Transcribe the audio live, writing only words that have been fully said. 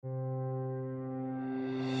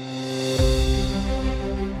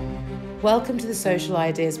Welcome to the Social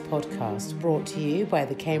Ideas podcast, brought to you by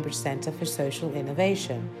the Cambridge Centre for Social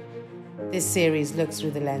Innovation. This series looks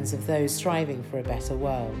through the lens of those striving for a better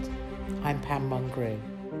world. I'm Pam Mulgrew.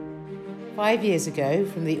 5 years ago,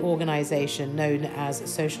 from the organisation known as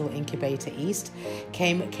Social Incubator East,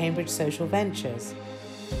 came Cambridge Social Ventures.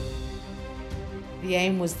 The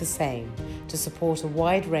aim was the same, to support a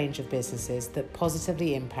wide range of businesses that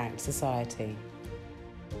positively impact society.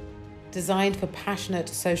 Designed for passionate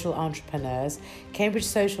social entrepreneurs, Cambridge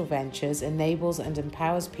Social Ventures enables and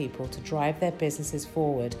empowers people to drive their businesses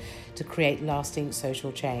forward to create lasting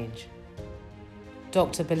social change.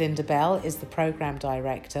 Dr. Belinda Bell is the Programme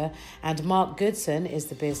Director and Mark Goodson is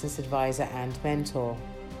the Business Advisor and Mentor.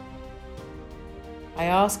 I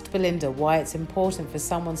asked Belinda why it's important for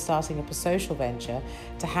someone starting up a social venture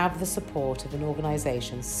to have the support of an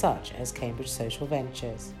organisation such as Cambridge Social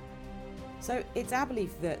Ventures. So it's our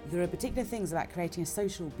belief that there are particular things about creating a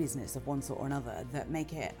social business of one sort or another that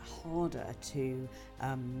make it harder to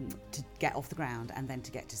get off the ground and then to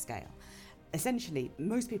get to scale. Essentially,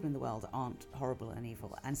 most people in the world aren't horrible and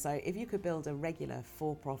evil, and so if you could build a regular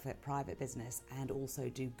for-profit private business and also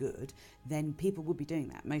do good, then people would be doing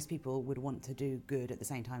that. Most people would want to do good at the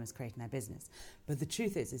same time as creating their business. But the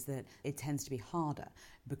truth is that it tends to be harder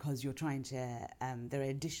because you're trying to, there are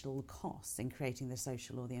additional costs in creating the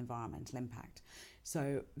social or the environmental impact.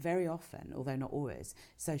 So very often, although not always,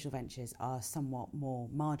 social ventures are somewhat more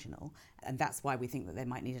marginal, and that's why we think that they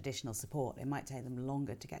might need additional support. It might take them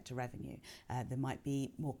longer to get to revenue. There might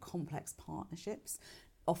be more complex partnerships.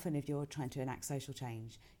 Often if you're trying to enact social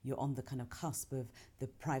change, you're on the kind of cusp of the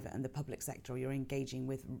private and the public sector, or you're engaging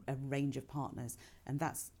with a range of partners, and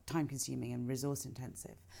that's time-consuming and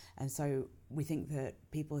resource-intensive. And so we think that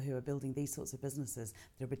people who are building these sorts of businesses,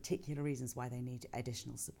 there are particular reasons why they need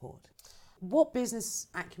additional support. What business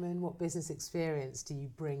acumen, what business experience do you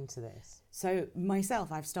bring to this? So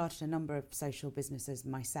myself, I've started a number of social businesses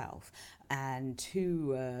myself, and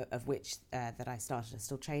two of which that I started are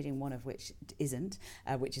still trading, one of which isn't,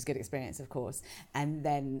 which is good experience, of course, and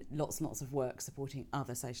then lots and lots of work supporting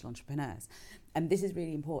other social entrepreneurs. And this is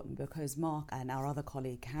really important because Mark and our other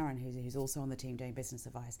colleague, Karen, who's also on the team doing business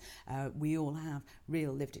advice, we all have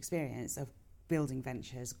real lived experience of building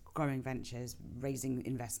ventures, growing ventures, raising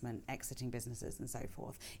investment, exiting businesses and so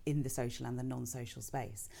forth in the social and the non-social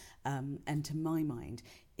space. And to my mind,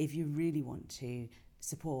 if you really want to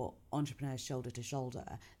support entrepreneurs shoulder to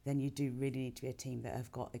shoulder, then you do really need to be a team that have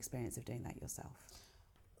got experience of doing that yourself.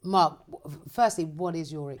 Mark, firstly, what is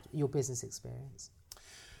your business experience?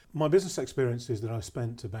 My business experience is that I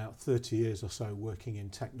spent about 30 years or so working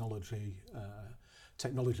in technology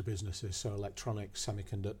businesses, so electronics,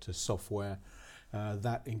 semiconductors, software.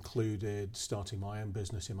 That included starting my own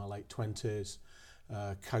business in my late 20s,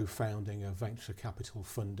 co-founding a venture capital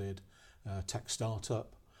funded tech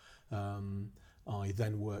startup. I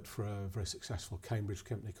then worked for a very successful Cambridge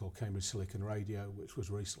company called Cambridge Silicon Radio, which was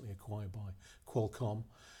recently acquired by Qualcomm.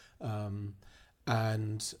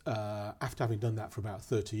 And after having done that for about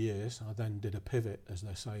 30 years, I then did a pivot, as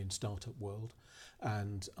they say in startup world,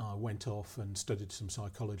 and I went off and studied some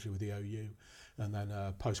psychology with the OU, and then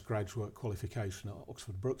a postgraduate qualification at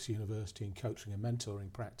Oxford Brookes University in coaching and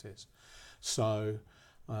mentoring practice. So,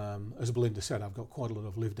 as Belinda said, I've got quite a lot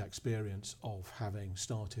of lived experience of having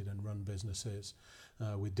started and run businesses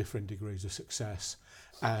with different degrees of success,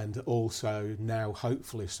 and also now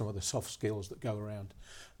hopefully some of the soft skills that go around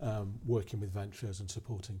working with ventures and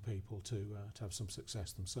supporting people to have some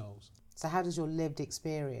success themselves. So how does your lived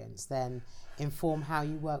experience then inform how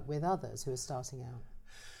you work with others who are starting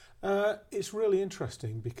out? It's really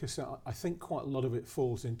interesting because I think quite a lot of it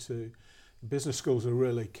falls into business schools are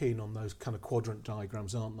really keen on those kind of quadrant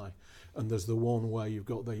diagrams, aren't they? And there's the one where you've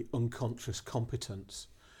got the unconscious competence,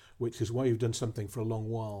 which is where you've done something for a long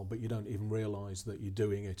while, but you don't even realise that you're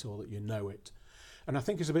doing it or that you know it. And I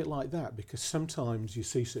think it's a bit like that because sometimes you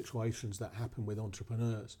see situations that happen with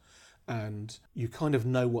entrepreneurs and you kind of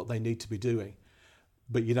know what they need to be doing,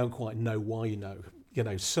 but you don't quite know why you know. You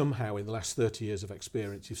know, somehow in the last 30 years of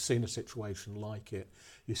experience, you've seen a situation like it,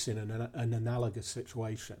 you've seen an analogous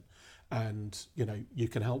situation, and, you know, you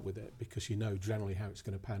can help with it because you know generally how it's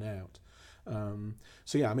going to pan out.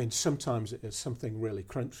 So yeah, I mean, sometimes it's something really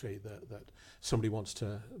crunchy that somebody wants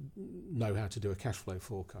to know how to do a cash flow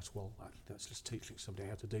forecast. Well, that's just teaching somebody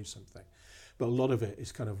how to do something. But a lot of it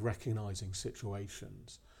is kind of recognising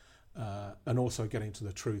situations and also getting to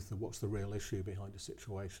the truth of what's the real issue behind a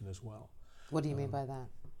situation as well. What do you mean by that?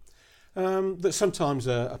 That sometimes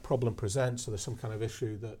a problem presents, or there's some kind of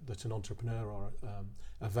issue that an entrepreneur or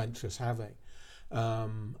a venture's having.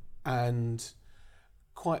 And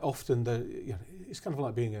quite often, it's kind of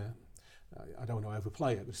like being I don't want to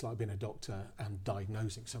overplay it, but it's like being a doctor and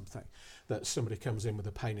diagnosing something, that somebody comes in with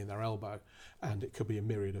a pain in their elbow, and it could be a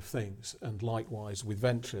myriad of things. And likewise with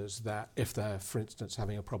ventures, that if they're, for instance,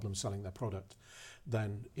 having a problem selling their product,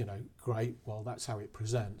 then, great, well, that's how it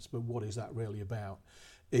presents, but what is that really about?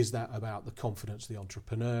 Is that about the confidence of the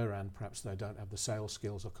entrepreneur, and perhaps they don't have the sales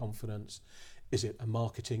skills or confidence? Is it a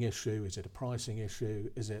marketing issue? Is it a pricing issue?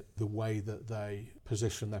 Is it the way that they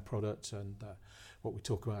position their product and what we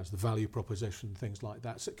talk about as the value proposition, things like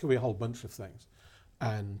that? So it could be a whole bunch of things.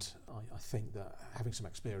 And I think that having some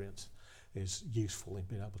experience is useful in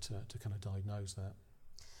being able to kind of diagnose that.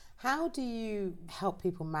 How do you help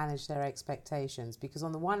people manage their expectations? Because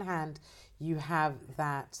on the one hand, you have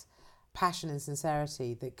that passion and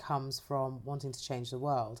sincerity that comes from wanting to change the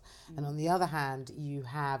world. And on the other hand, you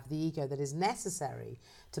have the ego that is necessary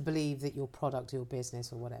to believe that your product, your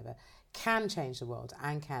business or whatever can change the world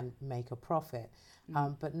and can make a profit,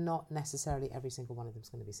 but not necessarily every single one of them is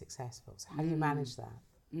going to be successful. So how do you manage that?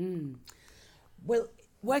 Well,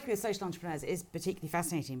 working with social entrepreneurs is particularly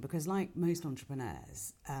fascinating because, like most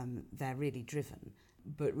entrepreneurs, they're really driven,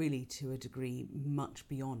 but really to a degree much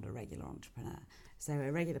beyond a regular entrepreneur. So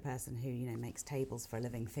a regular person who, makes tables for a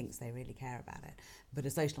living thinks they really care about it. But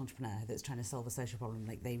a social entrepreneur that's trying to solve a social problem,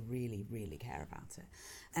 they really, really care about it.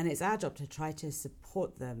 And it's our job to try to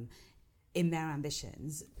support them in their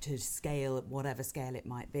ambitions to scale at whatever scale it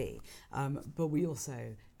might be. But we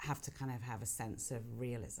also have to kind of have a sense of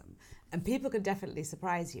realism. And people can definitely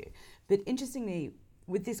surprise you. But interestingly,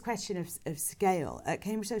 with this question of scale, at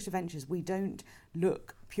Cambridge Social Ventures, we don't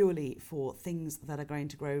look purely for things that are going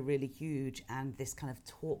to grow really huge and this kind of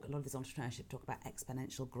talk, a lot of this entrepreneurship talk about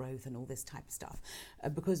exponential growth and all this type of stuff,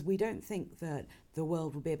 because we don't think that the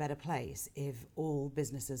world would be a better place if all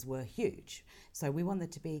businesses were huge. So we want there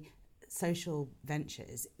to be social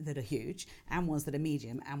ventures that are huge and ones that are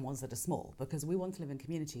medium and ones that are small, because we want to live in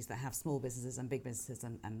communities that have small businesses and big businesses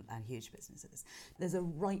and huge businesses. There's a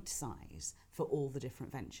right size for all the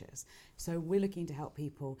different ventures. So we're looking to help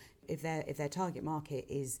people, if their target market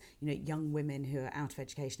is young women who are out of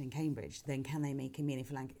education in Cambridge, then can they make a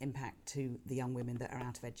meaningful impact to the young women that are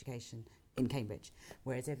out of education in Cambridge?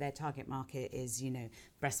 Whereas if their target market is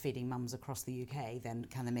breastfeeding mums across the UK, then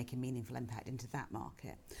can they make a meaningful impact into that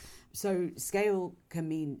market? So scale can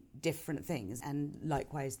mean different things, and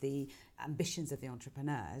likewise the ambitions of the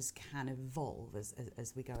entrepreneurs can evolve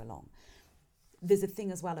as we go along. There's a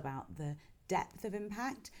thing as well about the depth of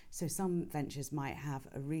impact. So some ventures might have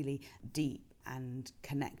a really deep and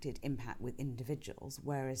connected impact with individuals,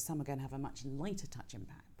 whereas some are going to have a much lighter touch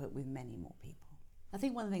impact, but with many more people. I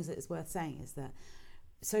think one of the things that is worth saying is that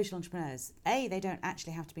social entrepreneurs, they don't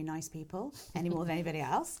actually have to be nice people any more than anybody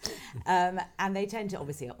else. And they tend to,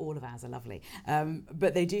 obviously all of ours are lovely,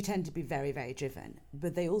 but they do tend to be very, very driven.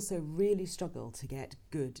 But they also really struggle to get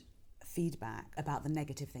good feedback about the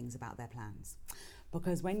negative things about their plans.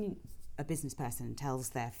 Because when a business person tells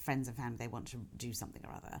their friends and family they want to do something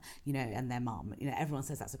or other, and their mum, everyone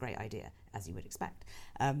says that's a great idea, as you would expect.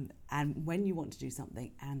 And when you want to do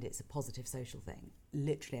something and it's a positive social thing,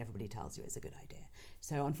 literally everybody tells you it's a good idea.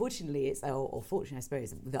 So unfortunately, or fortunately, I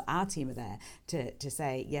suppose, that our team are there to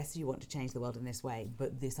say, yes, you want to change the world in this way,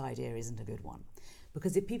 but this idea isn't a good one.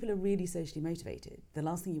 Because if people are really socially motivated, the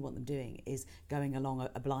last thing you want them doing is going along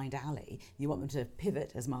a blind alley. You want them to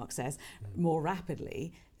pivot, as Mark says, more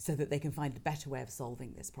rapidly so that they can find a better way of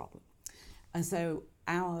solving this problem. And so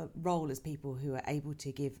our role as people who are able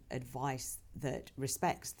to give advice that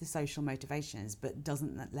respects the social motivations but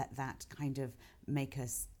doesn't let that kind of make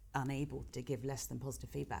us unable to give less than positive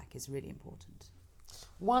feedback is really important.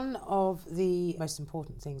 One of the most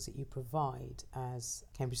important things that you provide as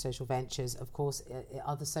Cambridge Social Ventures, of course,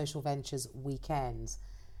 are the Social Ventures weekends.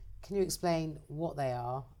 Can you explain what they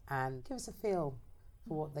are and give us a feel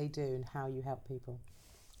for what they do and how you help people?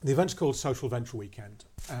 The event's called Social Venture Weekend,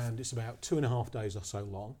 and it's about 2.5 days or so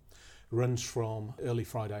long. Runs from early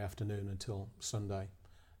Friday afternoon until Sunday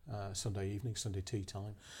evening, Sunday tea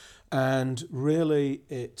time. And really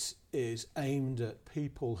it is aimed at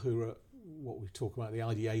people who are what we talk about the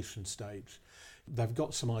ideation stage. They've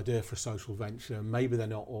got some idea for a social venture. Maybe they're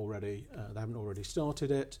not already, they haven't already started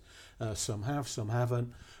it. Some have, some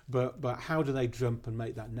haven't. But how do they jump and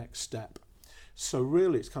make that next step? So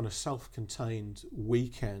really it's kind of self-contained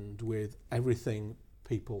weekend with everything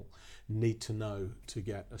people need to know to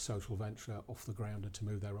get a social venture off the ground and to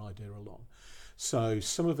move their idea along. So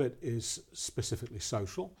some of it is specifically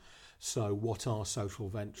social. So what are social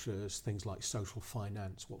ventures? Things like social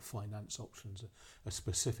finance, what finance options are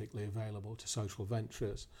specifically available to social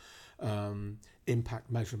ventures?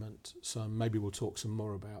 impact measurement. So maybe we'll talk some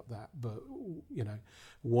more about that. But, you know,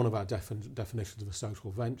 one of our definitions of a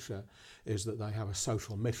social venture is that they have a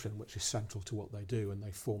social mission which is central to what they do, and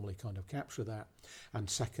they formally kind of capture that. And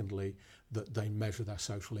secondly, that they measure their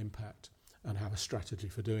social impact and have a strategy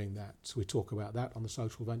for doing that. So we talk about that on the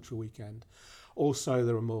Social Venture Weekend. Also,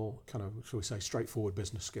 there are more kind of, shall we say, straightforward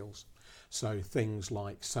business skills. So things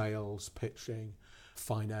like sales, pitching,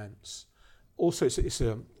 finance. Also,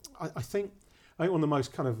 I think one of the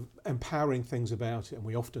most kind of empowering things about it, and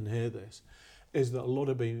we often hear this, is that a lot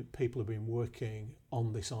of people have been working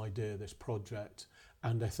on this idea, this project,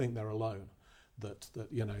 and they think they're alone. That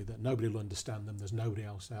nobody will understand them. There's nobody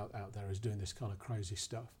else out there who's doing this kind of crazy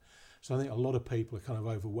stuff. So I think a lot of people are kind of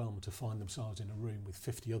overwhelmed to find themselves in a room with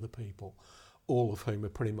 50 other people, all of whom are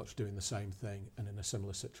pretty much doing the same thing and in a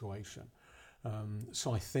similar situation.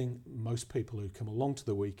 So I think most people who come along to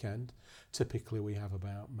the weekend, typically we have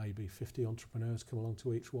about maybe 50 entrepreneurs come along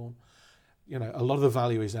to each one. You know, a lot of the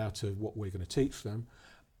value is out of what we're going to teach them,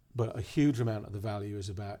 but a huge amount of the value is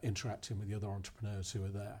about interacting with the other entrepreneurs who are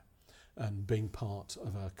there and being part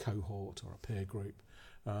of a cohort or a peer group.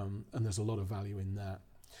 And there's a lot of value in that.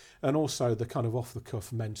 And also the kind of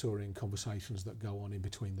off-the-cuff mentoring conversations that go on in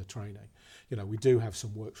between the training. You know, we do have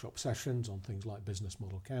some workshop sessions on things like Business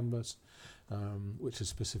Model Canvas, which is a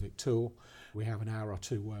specific tool. We have an hour or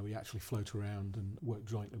two where we actually float around and work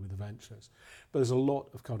jointly with the ventures. But there's a lot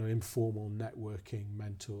of kind of informal networking,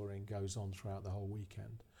 mentoring goes on throughout the whole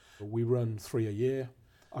weekend. We run 3 a year.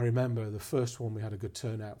 I remember the first one we had a good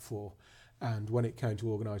turnout for. And when it came to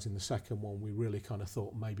organising the second one, we really kind of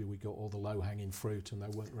thought maybe we got all the low-hanging fruit and there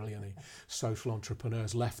weren't really any social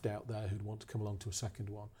entrepreneurs left out there who'd want to come along to a second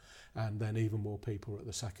one. And then even more people were at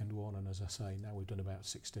the second one. And as I say, now we've done about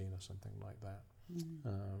 16 or something like that.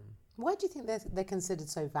 Why do you think they're considered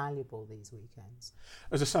so valuable, these weekends?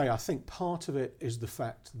 As I say, I think part of it is the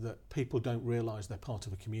fact that people don't realise they're part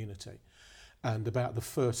of a community. And about the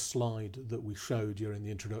first slide that we showed during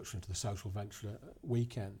the introduction to the Social Venture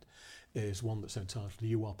Weekend is one that's entitled,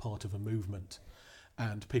 "You Are Part of a Movement."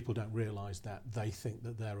 And people don't realise that. They think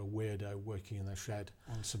that they're a weirdo working in their shed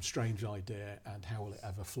on some strange idea and how will it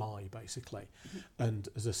ever fly, basically. And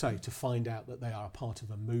as I say, to find out that they are a part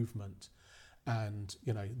of a movement and,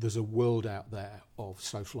 you know, there's a world out there of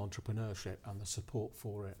social entrepreneurship and the support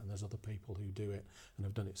for it, and there's other people who do it and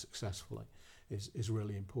have done it successfully, is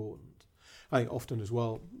really important. I think often as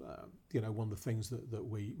well, one of the things that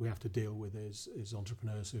we have to deal with is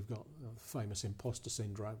entrepreneurs who've got famous imposter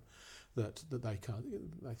syndrome, that they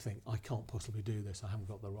think, I can't possibly do this, I haven't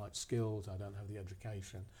got the right skills, I don't have the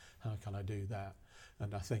education, how can I do that?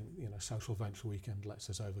 And I think, Social Venture Weekend lets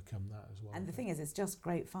us overcome that as well. And the thing is, it's just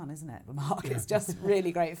great fun, isn't it, Mark? Yeah. It's just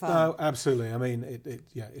really great fun. No, absolutely. I mean,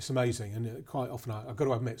 it's amazing. And quite often, I've got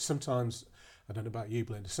to admit, sometimes, I don't know about you,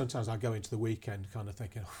 Belinda, sometimes I go into the weekend kind of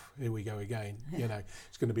thinking, here we go again.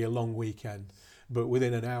 It's going to be a long weekend. But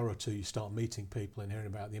within an hour or two, you start meeting people and hearing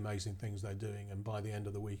about the amazing things they're doing. And by the end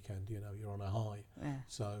of the weekend, you're on a high. Yeah.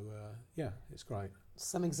 So, it's great.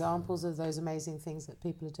 Some examples of those amazing things that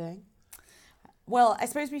people are doing? Well, I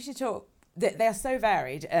suppose we should talk. They are so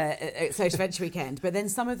varied at Social Venture Weekend, but then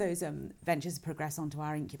some of those ventures progress onto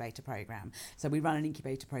our incubator programme. So we run an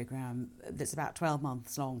incubator programme that's about 12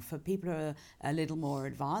 months long for people who are a little more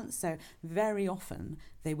advanced. So very often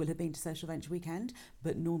they will have been to Social Venture Weekend,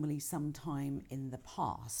 but normally sometime in the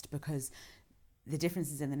past, because the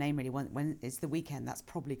difference is in the name really. When it's the weekend, that's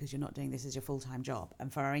probably because you're not doing this as your full-time job.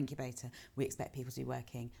 And for our incubator, we expect people to be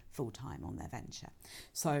working full-time on their venture.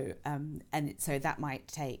 So so that might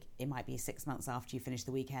be 6 months after you finish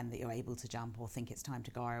the weekend that you're able to jump or think it's time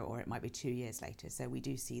to go, or it might be 2 years later. So we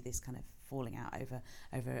do see this kind of falling out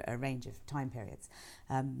over a range of time periods.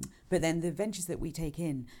 But then the ventures that we take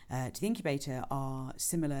in to the incubator are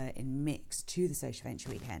similar in mix to the Social Venture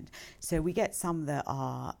Weekend. So we get some that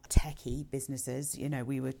are techie businesses.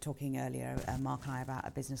 We were talking earlier, Mark and I, about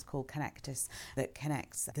a business called Connectus that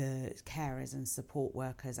connects the carers and support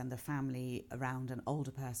workers and the family around an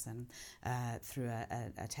older person through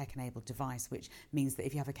a tech-enabled device, which means that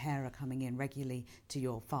if you have a carer coming in regularly to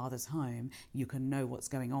your father's home, you can know what's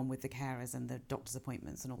going on with the carer and the doctor's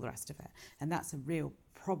appointments and all the rest of it. And that's a real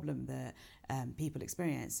problem that people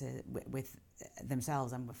experience with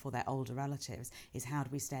themselves and for their older relatives is how do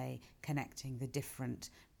we stay connecting the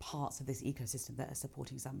different parts of this ecosystem that are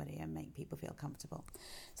supporting somebody and make people feel comfortable.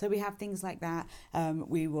 So we have things like that.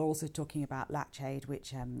 We were also talking about Latchaid,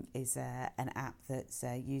 which is an app that's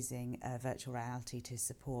using virtual reality to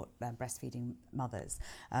support breastfeeding mothers.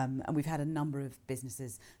 And we've had a number of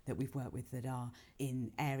businesses that we've worked with that are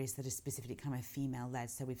in areas that are specifically kind of female-led.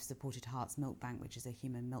 So we've supported Heart's Milk Bank, which is a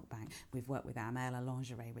human milk bank. We've worked with Amela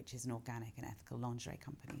Lingerie, which is an organic and ethical lingerie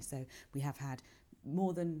company. So we have had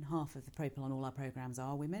more than half of the people on all our programs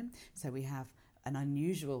are women. So we have an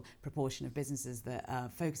unusual proportion of businesses that are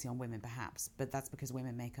focusing on women, perhaps, but that's because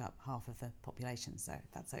women make up half of the population, so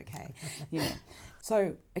that's okay.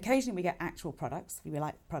 So occasionally we get actual products. We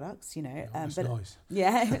like products, That's but nice.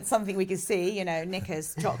 yeah, it's something we can see,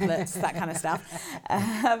 Knickers, chocolates, that kind of stuff.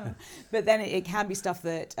 But then it can be stuff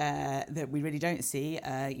that we really don't see.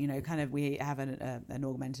 We have an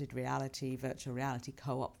augmented reality, virtual reality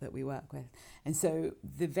co-op that we work with, and so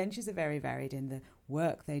the ventures are very varied in the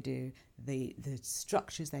work they do, the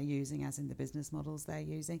structures they're using, as in the business models they're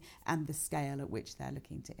using, and the scale at which they're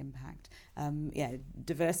looking to impact.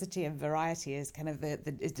 Diversity and variety is kind of the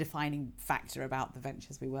defining factor about the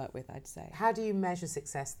ventures we work with, I'd say. How do you measure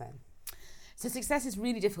success then? So success is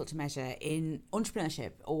really difficult to measure in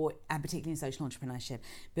entrepreneurship, and particularly in social entrepreneurship,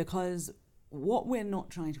 because what we're not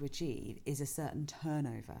trying to achieve is a certain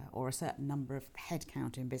turnover or a certain number of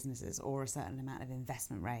headcount in businesses or a certain amount of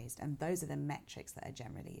investment raised. And those are the metrics that are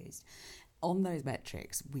generally used. On those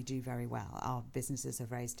metrics, we do very well. Our businesses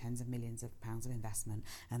have raised tens of millions of pounds of investment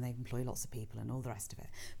and they employ lots of people and all the rest of it.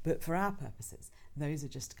 But for our purposes, those are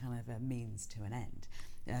just kind of a means to an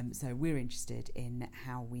end. So we're interested in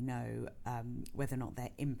how we know whether or not they're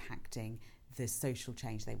impacting the social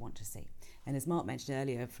change they want to see. And as Mark mentioned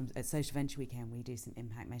earlier, at Social Venture Weekend, we do some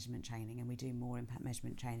impact measurement training, and we do more impact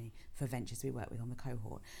measurement training for ventures we work with on the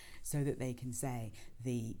cohort, so that they can say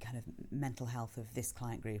the kind of mental health of this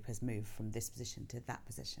client group has moved from this position to that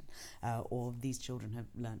position, or these children have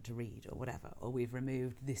learned to read, or whatever, or we've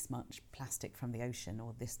removed this much plastic from the ocean,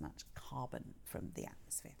 or this much carbon from the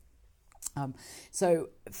atmosphere. So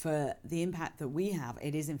for the impact that we have,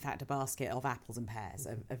 it is in fact a basket of apples and pears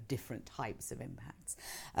of different types of impacts.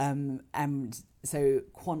 And so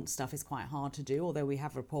quant stuff is quite hard to do, although we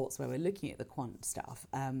have reports where we're looking at the quant stuff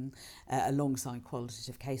alongside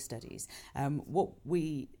qualitative case studies. What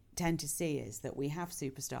we tend to see is that we have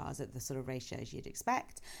superstars at the sort of ratios you'd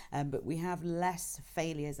expect, but we have less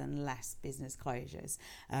failures and less business closures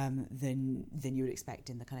than you would expect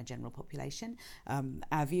in the kind of general population.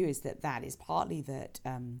 Our view is that is partly that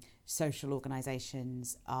social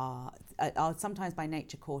organisations are sometimes by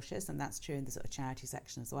nature cautious, and that's true in the sort of charity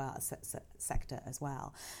section as well, sector as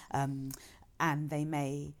well, and they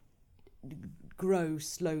may grow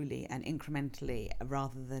slowly and incrementally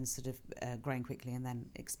rather than sort of growing quickly and then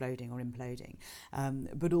exploding or imploding.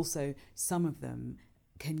 But also some of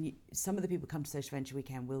the people come to Social Venture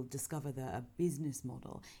Weekend will discover that a business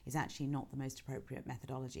model is actually not the most appropriate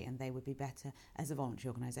methodology, and they would be better as a voluntary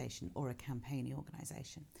organisation or a campaigning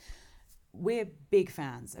organisation. We're big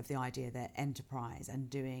fans of the idea that enterprise and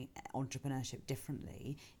doing entrepreneurship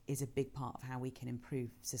differently is a big part of how we can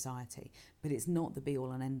improve society, but it's not the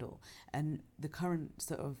be-all and end-all. And the current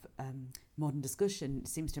sort of modern discussion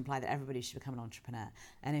seems to imply that everybody should become an entrepreneur.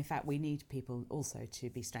 And in fact, we need people also to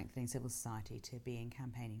be strengthening civil society, to be in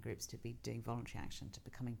campaigning groups, to be doing voluntary action, to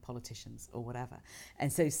becoming politicians or whatever.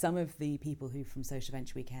 And so some of the people who from Social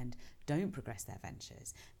Venture Weekend don't progress their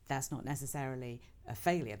ventures, that's not necessarily a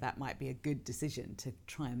failure. That might be a good decision to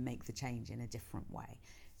try and make the change in a different way.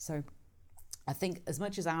 So I think as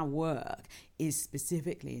much as our work is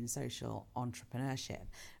specifically in social entrepreneurship,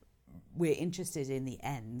 we're interested in the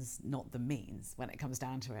ends, not the means, when it comes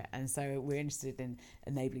down to it. And so we're interested in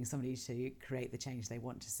enabling somebody to create the change they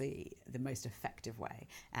want to see the most effective way.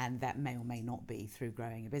 And that may or may not be through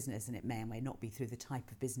growing a business, and it may or may not be through the type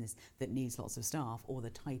of business that needs lots of staff or the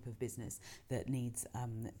type of business that needs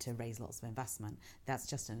to raise lots of investment. That's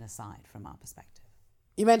just an aside from our perspective.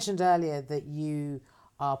 You mentioned earlier that you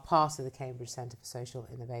are part of the Cambridge Centre for Social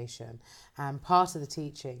Innovation, and part of the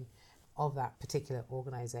teaching of that particular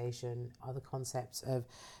organisation are the concepts of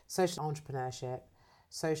social entrepreneurship,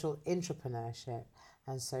 social intrapreneurship,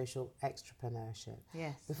 and social extrapreneurship.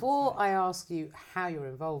 Yes. Before I ask you how you're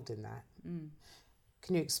involved in that,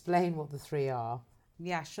 can you explain what the three are?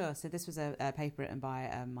 Yeah, sure. So this was a paper written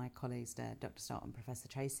by my colleagues, Dr. Stott and Professor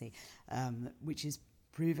Tracy, which is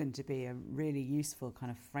proven to be a really useful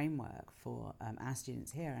kind of framework for our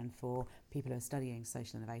students here and for people who are studying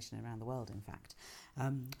social innovation around the world, in fact.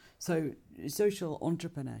 So social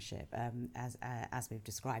entrepreneurship, as we've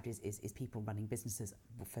described, is people running businesses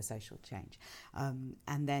for social change.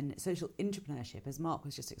 And then social entrepreneurship, as Mark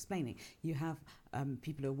was just explaining, you have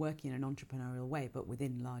people who are working in an entrepreneurial way, but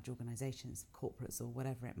within large organisations, corporates or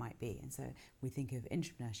whatever it might be. And so we think of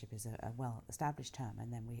entrepreneurship as a well-established term,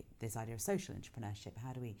 and then this idea of social entrepreneurship.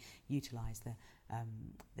 How do we utilise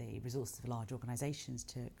the resources of large organisations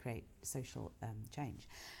to create social change?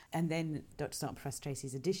 And then Dr. Stark and Professor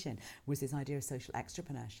Tracy's addition was this idea of social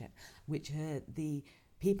extrapreneurship, which are the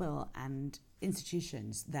people and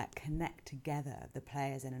institutions that connect together the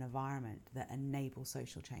players in an environment that enable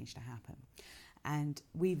social change to happen. And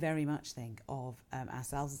we very much think of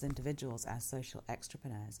ourselves as individuals as social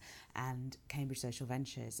extrapreneurs, and Cambridge Social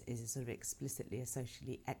Ventures is a sort of explicitly a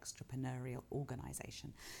socially extrapreneurial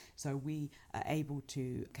organisation. So we are able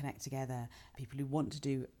to connect together people who want to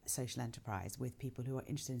do social enterprise with people who are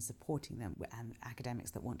interested in supporting them and academics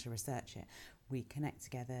that want to research it. We connect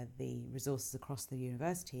together the resources across the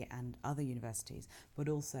university and other universities, but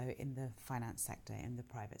also in the finance sector, in the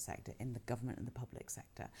private sector, in the government and the public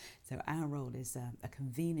sector. So our role is a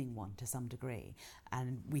convening one to some degree,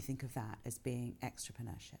 and we think of that as being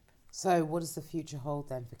extrapreneurship. So what does the future hold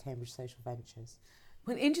then for Cambridge Social Ventures?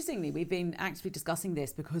 Well, interestingly, we've been actively discussing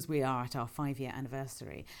this because we are at our 5-year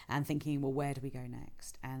anniversary and thinking, well, where do we go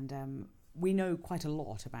next? And we know quite a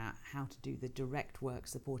lot about how to do the direct work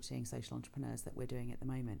supporting social entrepreneurs that we're doing at the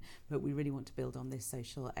moment, but we really want to build on this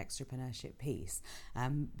social extrapreneurship piece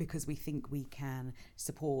because we think we can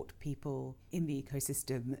support people in the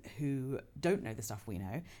ecosystem who don't know the stuff we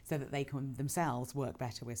know so that they can themselves work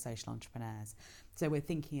better with social entrepreneurs. So we're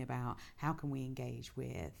thinking about how can we engage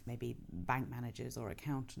with maybe bank managers or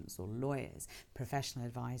accountants or lawyers, professional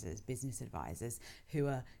advisors, business advisors who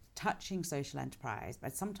are touching social enterprise,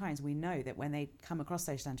 but sometimes we know that when they come across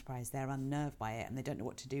social enterprise, they're unnerved by it and they don't know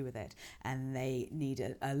what to do with it, and they need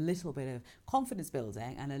a little bit of confidence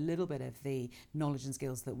building and a little bit of the knowledge and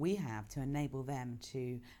skills that we have to enable them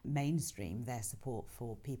to mainstream their support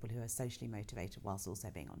for people who are socially motivated whilst also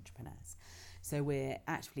being entrepreneurs. So we're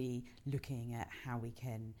actually looking at how we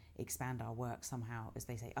can expand our work somehow, as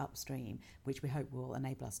they say, upstream, which we hope will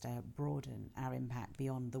enable us to broaden our impact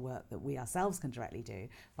beyond the work that we ourselves can directly do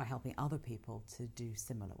by helping other people to do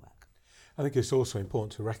similar work. I think it's also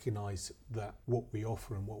important to recognise that what we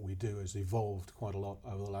offer and what we do has evolved quite a lot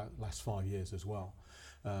over the last 5 years as well.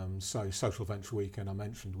 So Social Venture Weekend, I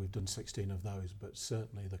mentioned, we've done 16 of those, but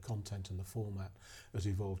certainly the content and the format has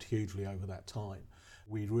evolved hugely over that time.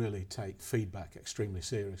 We really take feedback extremely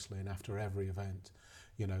seriously, and after every event,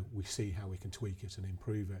 we see how we can tweak it and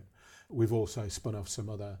improve it. We've also spun off some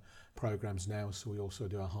other programs now, so we also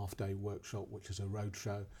do a half-day workshop, which is a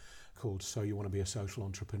roadshow called So You Want to Be a Social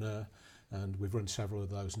Entrepreneur, and we've run several of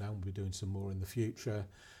those now. We'll be doing some more in the future.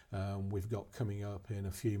 We've got coming up in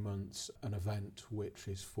a few months an event which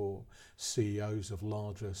is for CEOs of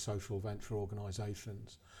larger social venture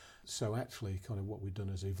organisations. So actually kind of what we've done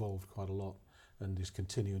has evolved quite a lot and is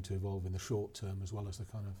continuing to evolve in the short term, as well as the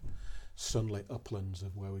kind of sunlit uplands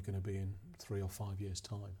of where we're going to be in 3 or 5 years'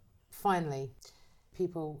 time. Finally,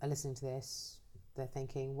 people are listening to this, they're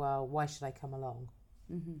thinking, well, why should I come along?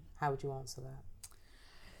 Mm-hmm. How would you answer that?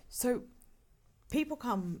 So people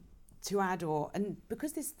come to our door, and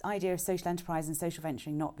because this idea of social enterprise and social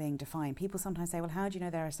venturing not being defined, people sometimes say, well, how do you know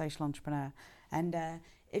they're a social entrepreneur? And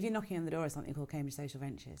if you're knocking on the door of something called Cambridge Social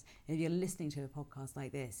Ventures, if you're listening to a podcast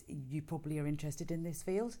like this, you probably are interested in this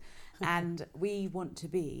field. And we want to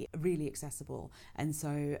be really accessible. And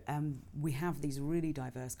so we have these really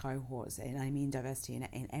diverse cohorts, and I mean diversity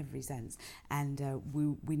in every sense. And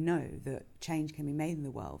we know that change can be made in the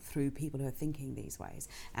world through people who are thinking these ways.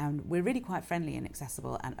 And we're really quite friendly and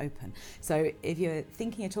accessible and open. So if you're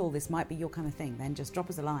thinking at all this might be your kind of thing, then just drop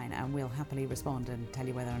us a line and we'll happily respond and tell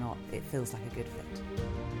you whether or not it feels like a good fit.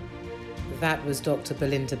 That was Dr.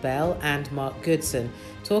 Belinda Bell and Mark Goodson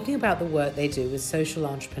talking about the work they do with social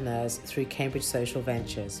entrepreneurs through Cambridge Social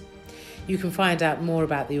Ventures. You can find out more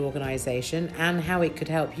about the organisation and how it could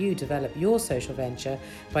help you develop your social venture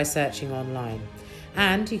by searching online.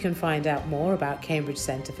 And you can find out more about Cambridge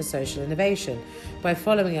Centre for Social Innovation by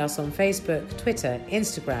following us on Facebook, Twitter,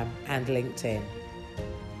 Instagram and LinkedIn.